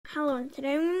Hello, and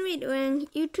today I'm going to be doing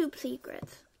YouTube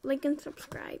secrets. Like and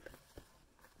subscribe.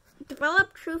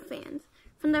 Develop true fans.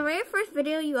 From the very first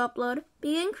video you upload,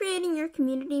 begin creating your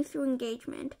community through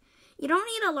engagement. You don't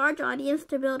need a large audience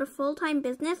to build a full-time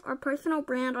business or personal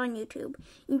brand on YouTube.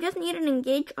 You just need an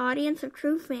engaged audience of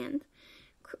true fans.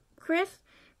 Chris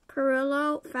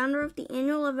Perillo, founder of the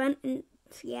annual event in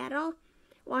Seattle,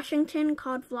 Washington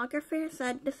called Vlogger Fair,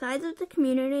 said, "The size of the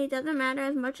community doesn't matter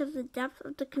as much as the depth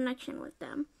of the connection with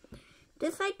them."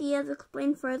 This idea is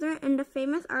explained further in the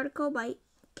famous article by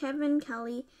Kevin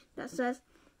Kelly that says,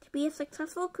 "To be a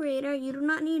successful creator, you do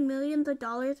not need millions of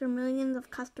dollars or millions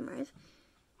of customers,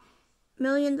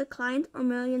 millions of clients, or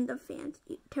millions of fans.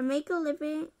 To make a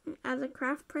living as a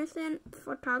craft person,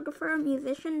 photographer,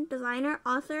 musician, designer,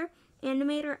 author,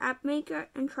 animator, app maker,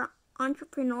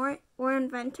 entrepreneur, or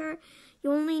inventor,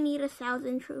 you only need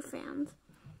 1,000 true fans."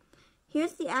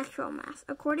 Here's the actual math.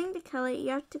 According to Kelly,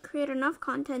 you have to create enough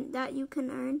content that you can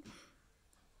earn,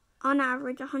 on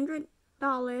average,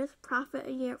 $100 profit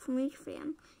a year from each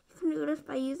fan. You can do this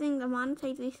by using the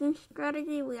monetization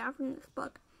strategy we offer in this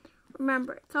book.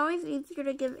 Remember, it's always easier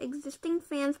to give existing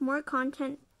fans more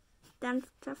content than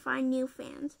to find new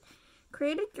fans.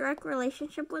 Create a direct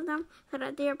relationship with them so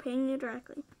that they are paying you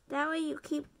directly. That way you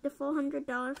keep the full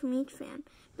 $100 from each fan.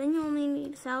 Then you only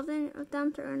need 1,000 of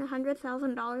them to earn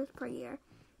 $100,000 per year.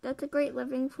 That's a great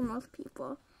living for most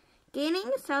people.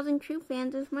 Gaining 1,000 true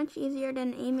fans is much easier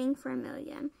than aiming for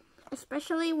 1,000,000,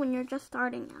 especially when you're just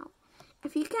starting out.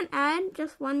 If you can add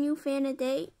just one new fan a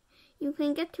day, you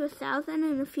can get to 1,000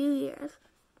 in a few years.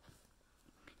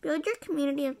 Build your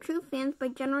community of true fans by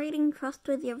generating trust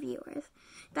with your viewers.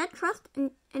 That trust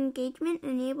and engagement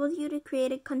enables you to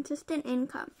create a consistent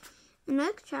income. The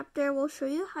next chapter will show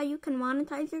you how you can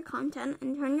monetize your content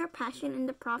and turn your passion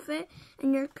into profit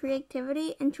and your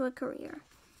creativity into a career.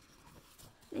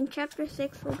 And chapter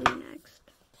 6 will be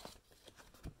next.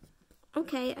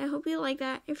 Okay, I hope you like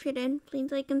that. If you did,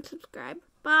 please like and subscribe.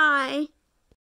 Bye!